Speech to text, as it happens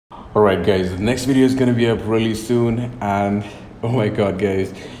Alright guys, the next video is gonna be up really soon, and oh my god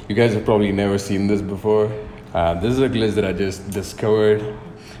guys, you guys have probably never seen this before. This is a glitch that I just discovered.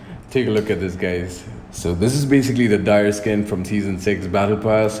 Take a look at this guys. So this is basically the dire skin from season 6 battle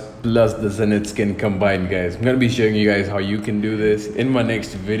pass plus the zenith skin combined guys. I'm gonna be showing you guys how you can do this in my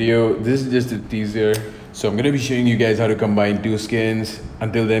next video. This is just a teaser. So I'm gonna be showing you guys how to combine two skins.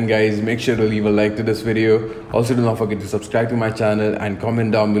 Until then guys, make sure to leave a like to this video. Also do not forget to subscribe to my channel and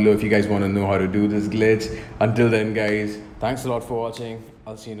comment down below if you guys want to know how to do this glitch. Until then guys, thanks a lot for watching.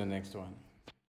 I'll see you in the next one.